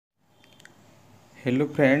Hello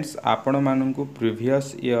friends, आपण मानकु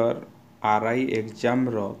previous year RI exam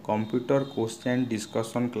रो computer question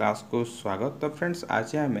discussion class को स्वागत। तो फ्रेंड्स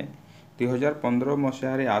आज आम 2015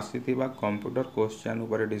 मसीह आसीथिबा कंप्यूटर क्वेश्चन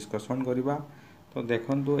ऊपर डिस्कशन करबा। तो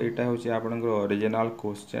देखंतु एटा होची आपनकर ओरिजिनल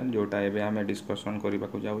क्वेश्चन जोटा एबे आमे डिस्कशन करबा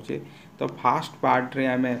को जाउछे। तो फर्स्ट पार्ट रे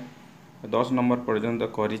आमे 10 नंबर पर्यंत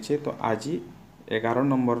करिछे। तो आज 11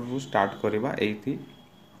 नंबर रु स्टार्ट करबा एथि।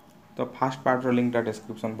 तो फास्ट पार्ट रो लिंक टा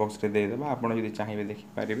डिस्क्रिप्शन बॉक्स रे दे देबा, आपण यदि चाहिबे देखि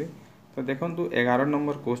पारिबे। तो देखंतु 11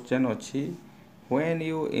 नंबर क्वेश्चन अछि, when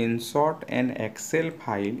you insert N Excel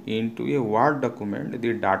file into a word document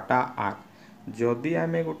the data are. जदि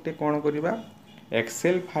आमे गोटे कोन करिबा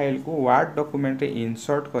एक्सेल फाइल को वर्ड डॉक्यूमेंट रे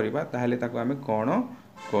इंसर्ट करिबा ताहले ताको आमे कोन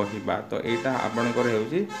कहिबा। तो एटा आपनकर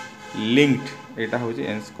हेउची लिंक्ड, एटा होची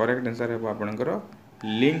करेक्ट आंसर हेबो आपनकर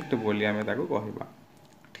लिंक्ड बोली आमे ताको कहिबा।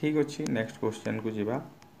 ठीक अछि, नेक्स्ट क्वेश्चन को जिबा।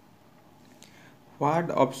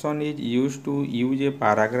 What option is used to use a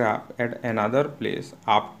paragraph at another place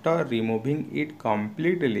after removing it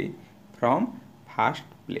completely from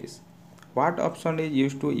first place? What option is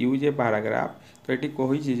used to use a paragraph? तो ये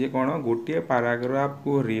कही जे कौन गोटे पैराग्राफ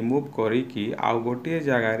को रिमूव करिकी आ गोटे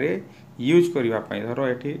जगह रे यूज करिबा पई। धरो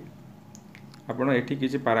एठी आपण एठी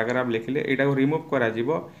किछि पैराग्राफ लिखले एटा को रिमूव करा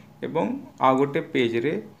जिवो एवं आ गोटे पेज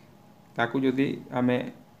रे ताकू जदि आमे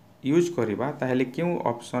यूज करिबा ताहेले क्यों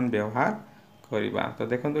ऑप्शन व्यवहार करिबा। तो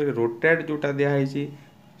देखो तो रोटेट जोटा दिया है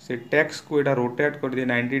से टेक्स्ट को एटा रोटेट कर दिए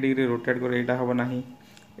 90 डिग्री रोटेट कर एटा हबो नाही।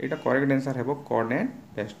 एटा करेक्ट आंसर हेबो कट एंड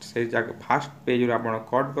पेस्ट। से जगह फर्स्ट पेज रे आपण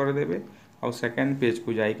कट कर देबे और सेकंड पेज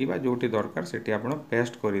को जाई कि बा जोटी दरकार सेठी आपण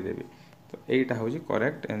पेस्ट कर देबे। तो एटा होजी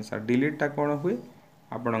करेक्ट आंसर। डिलीट टा कोन हुए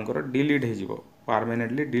आपणकर डिलीट हे जिवो,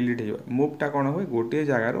 परमानेंटली डिलीट हे जिवो। मूव टा कोन हुए गोटे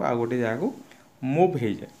जगह रो आ गोटे जगह को मूव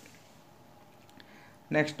हे जाय।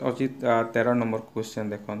 नेक्स्ट अच्छी 13 नंबर क्वेश्चन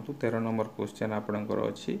देखंतु। 13 नंबर क्वेश्चन आपणकर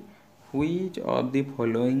अच्छी, which of the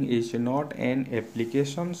following is not an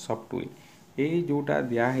application software. ये जोटा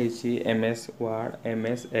दिया है MS word,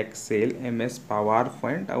 MS Excel, MS power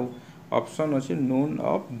point आउ ऑप्शन अच्छी नोन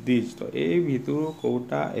ऑफ दिस। तो ये भितर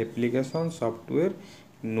कोटा एप्लिकेशन सॉफ्टवेयर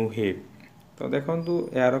नुहे। तो देखंतु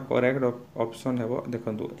यार करेक्ट ऑप्शन हेबो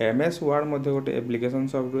देखंतु एमएस वर्ड मध्ये गोटे एप्लिकेशन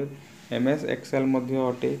सॉफ्टवेयर, एमएस एक्सेल मध्ये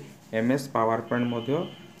अटे, एमएस पावर पॉइंट मध्ये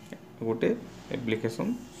गोटे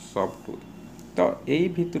एप्लिकेशन सॉफ्टवेयर। तो यही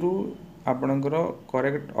भितर आपणकर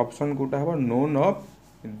करेक्ट ऑप्शन कोटा हेबो नोन ऑफ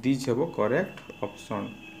दिस हेबो करेक्ट ऑप्शन।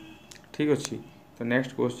 ठीक अछि। तो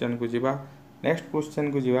नेक्स्ट क्वेश्चन को जिबा। नेक्स्ट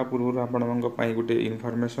क्वेश्चन को जिबा पूर्व आपण मंग पई गोटे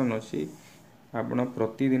इन्फॉर्मेशन अछि। आपण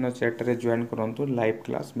प्रतिदिन चैट रे जॉइन करंतु live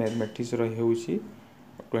class mathematics row हेउछि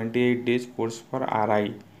 28 days course for RI.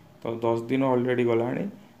 तो 10 दिन ऑलरेडी गलाणी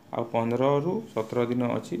आ 15 रु 17 दिन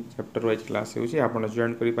अच्छी चैप्टर वाइज क्लास होउछि, आपण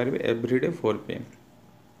जॉइन करि पारिबे एवरीडे 4 PM।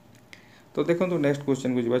 तो देखो नेक्स्ट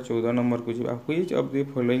क्वेश्चन को जिबा 14 नंबर को जिबा। Which of the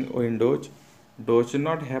following Windows does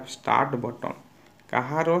not have start button.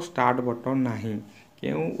 कहारो स्टार्ट बटन नाही,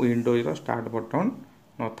 केउ विंडोज रो स्टार्ट बटन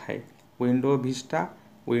न थाए। विंडो विस्टा,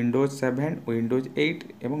 विंडोज 7, विंडोज 8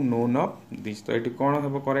 एवं नोन ऑफ दिस। तो एटी कोन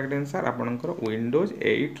हेबो करेक्ट आंसर आपनकर विंडोज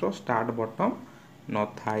 8 रो स्टार्ट बटन न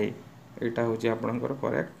थाए। एटा होची आपनकर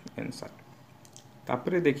करेक्ट आंसर।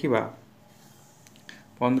 तापरे देखिबा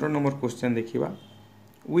 15 नंबर क्वेश्चन देखिबा।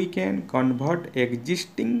 We can convert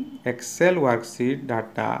existing Excel worksheet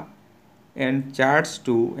data and charts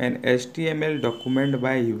to N HTML document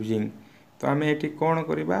by using. तो आमे एटी कोन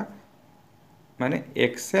करिबा माने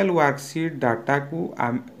एक्सेल वर्कशीट डाटा को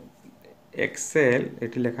एक्सेल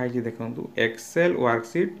एटी लिखा है देखंतु एक्सेल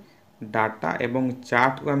वर्कशीट डाटा एवं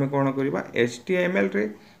चार्ट को आमे कोन करिबा HTML रे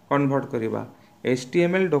कन्वर्ट करिबा,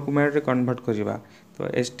 HTML डॉक्यूमेंट रे कन्वर्ट करिबा। तो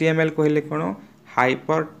HTML कहले कोन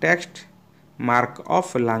हाइपर टेक्स्ट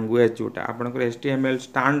मार्कअप लैंग्वेज जोटा आपनकर HTML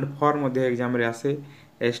स्टैंड फॉर मध्ये एग्जाम रे आसे।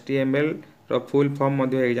 HTML रो फुल फॉर्म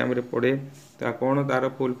मध्ये एग्जाम रे पड़े। तो कोन तार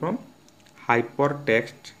full form hyper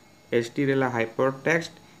text, HT रेला हाइपर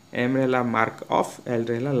टेक्स्ट, M रेला मार्कअप, L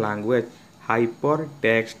रेला language hyper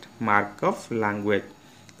text markup language.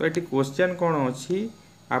 तो एटी क्वेश्चन कोन अछि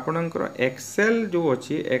आपनकर एक्सेल जो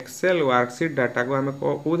अछि एक्सेल वर्कशीट डाटा को हमें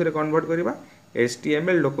कोथरे कन्वर्ट करिबा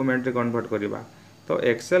HTML डॉक्यूमेंट रे कन्वर्ट करिबा। तो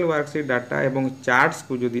एक्सेल वर्कशीट डाटा एवं चार्ट्स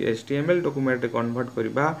को जदि HTML डॉक्यूमेंट रे कन्वर्ट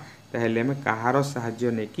करिबा ताहेले हमें कहारो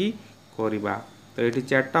सहाय्य ने की करिबा। तो एटी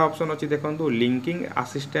चारटा ऑप्शन अछि देखंतु linking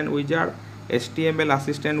assistant wizard, HTML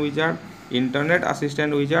assistant wizard, internet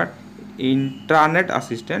assistant wizard, intranet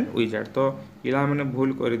assistant wizard. तो इला माने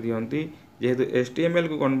भूल कर दियंती जेहेतु HTML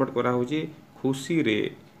को कन्वर्ट करा होची खुशी रे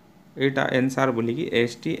एटा आंसर बोली कि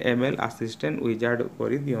HTML असिस्टेंट विजार्ड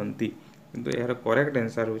कर दियंती, किंतु यार करेक्ट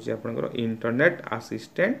आंसर होची आपनकर इंटरनेट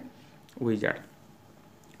असिस्टेंट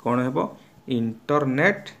विजार्ड। कोन हेबो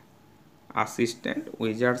इंटरनेट असिस्टेंट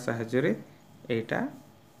विजार्ड साहाय्य एटा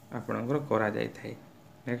आपणकर करा जाय थाए।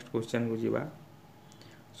 नेक्स्ट क्वेश्चन को जीवा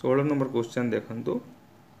 16 नंबर क्वेश्चन देखंतु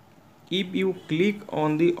if you click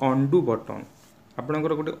on the undo button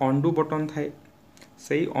आपणकर गोटे अनडू बटन थाए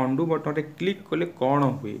सही अनडू बटन रे क्लिक कले कौन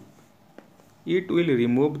हुए it will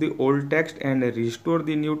remove the old text and restore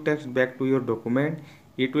the new text back to your document.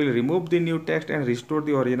 It will remove the new text and restore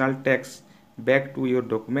the original text back to your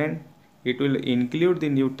document. It will include the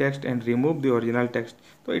new text and remove the original text.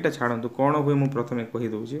 तो यहाँ छाड़ू कौन हुए मुझे प्रथम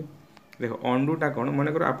कहीदे देख अंडूटा कौन मन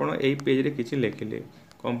कर आप पेज रे किसी लिखिले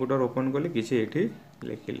कंप्यूटर ओपन कले किसी ये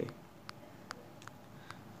लिखिले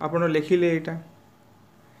आप लिखिले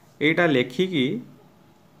यहाँ लिखिकी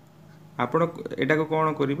आपण एटा को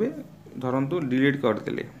कौन करेंगे धरतु डिलीट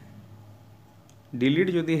करदे डिलीट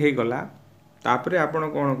जदि हो गला तापरे आपण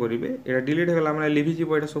कौन करेंगे यहाँ डिलीट होगा मैंने लिभिजी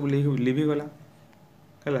यहाँ सब लिभिगला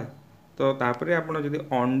है तो तापरे आपण जदि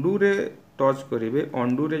अंडू रे टच करेंगे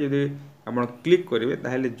अंडू रे जदि आपण क्लिक करेंगे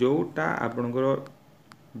ताहले जोटा आपणकर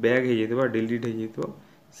बैग हो जाइए डिलीट हो जाइए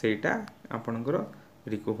सेटा आपणकर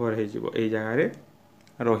रिकवर हो जगार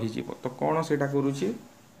रही तो कौन से करुच्ची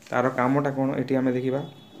तार कामटा कौन ये आम देखा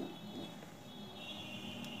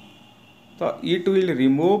तो it will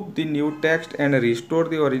remove the new text and restore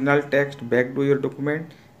the original text back to your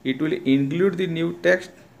document. It will include the new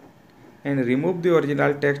text and remove the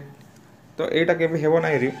original text. तो एटा केबे हेबो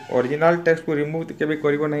नाही ओरिजिनल टेक्स्ट को रिमूव केबे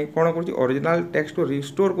करिवो नाही कोन करूची ओरिजिनल टेक्स्ट को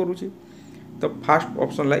restore करूची तो first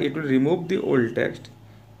option La it will remove the old text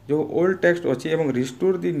जो ओल्ड टेक्स्ट अछि एवं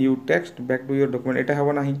restore the new text back to your document एटा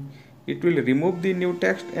हेबो नाही it will remove the new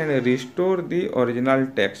text and restore the original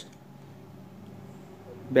text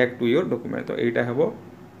back to your document तो यहाँ हम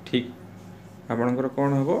ठीक आपणकर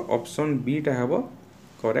कौन हम ऑप्शन बीटा हम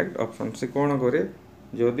करेक्ट ऑप्शन से कौन करे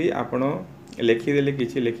जदि आपण लिखिदेले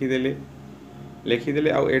किसी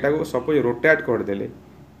लिखिदेले आउ एटा को सपोज रोटेट करदे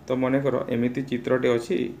तो मन कर एमती चित्रटे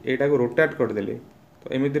अच्छी यहाँ को रोटेट करदे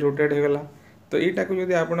तो एमती रोटेट होगला तो यहाँ को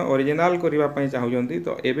जब आप ओरिजिनाल करने चाहते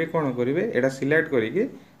तो एबे कौन करेंगे यहाँ सिलेक्ट करके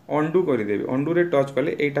अंडू करदेवे अंडू रे टच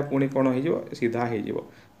कले यहाँ पुणी कौन हो सीधा हो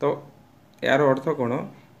तो यार अर्थ कौन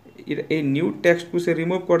ये न्यू टेक्स्ट को से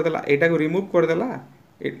रिमूव करदेला यहाँ को रिमूव करदेला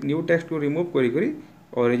न्यू टेक्स्ट को रिमूव करी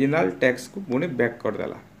ओरिजिनल टेक्स्ट को पुणी बैक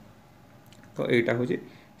करदेला तो यहाँ हूँ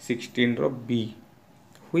 16 B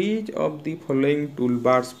which of the following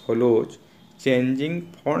toolbars follows changing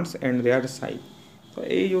fonts and their size तो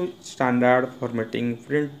ये जो स्टैंडर्ड फॉर्मेटिंग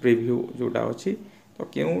प्रिंट प्रीव्यू जोटा अच्छी तो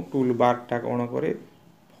क्यों टूलबारटा कौन करे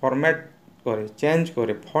फॉर्मेट करे चेंज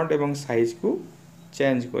करे फॉन्ट एवं साइज को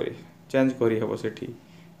चेंज करी हेबो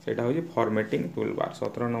सेटा हूँ फॉर्मेटिंग टूलबार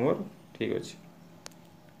 17 नंबर ठीक अच्छे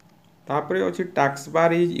तापरे अच्छी task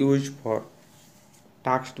bar is use for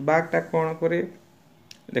task बारटा कौन करे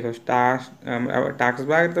देख टास्क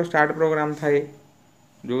बार तो स्टार्ट प्रोग्राम थाए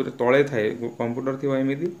जो तले थाए कंप्यूटर थी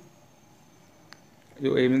एमती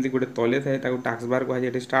जो एमती गोटे तले थाए टास्क बार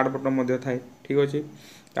कहुए स्टार्ट बटन मध्य थाए ठीक अच्छे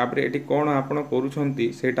तापरे ये कौन आपड़ करूँ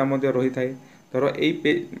रही थाए धर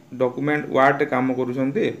ये डॉक्यूमेंट वार्ड काम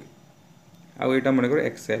करूँ आईटा मन कर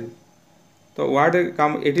एक्सेल तो वार्ड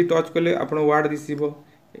काम ये टच कले आप वार्ड दिशब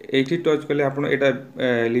ये टच कले आप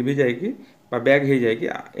लिभि जाकि बैग हो जाकि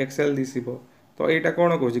एक्सेल दिशब तो यहाँ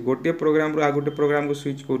कौन कौन गोटे प्रोग्राम रू आ गोटे प्रोग्राम को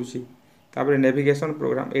स्विच करुँची नेविगेशन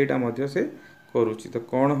प्रोग्राम यहाँ से करुँची तो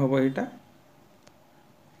कौन हम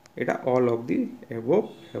यहाँ ऑल ऑफ दी एबोव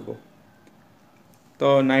हेबो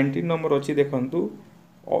तो 19 नंबर अच्छी देखंतु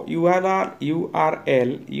URL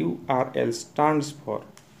stands for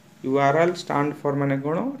URL stand for माने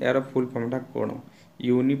कौन यार फुल फॉर्मटा कौन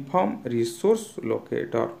यूनिफॉर्म रिसोर्स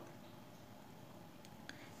लोकेटर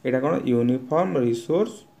यहाँ कौन यूनिफॉर्म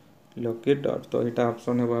रिसोर्स लोकेटर तो यहाँ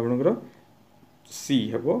ऑप्शन है आपनकर सी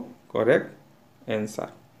हेबो करेक्ट आंसर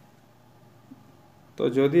तो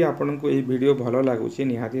जदि आपन को ये वीडियो भलो लागुची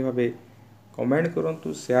निहाती भावे कमेंट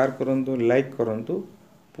करंतु शेयर करंतु लाइक करंतु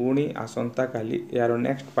पुणी आसंता काली यार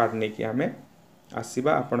नेक्स्ट पार्ट नहीं कि आमे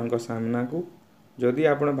आसीबा आपनक सामना को जदि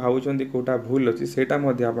आपण भावुचंदी कोटा भूल अछि सेटा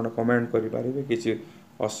मध्ये आपण कमेंट करि पारिबे किछि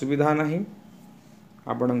असुविधा नाही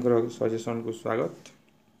आपनकर सजेशन को स्वागत।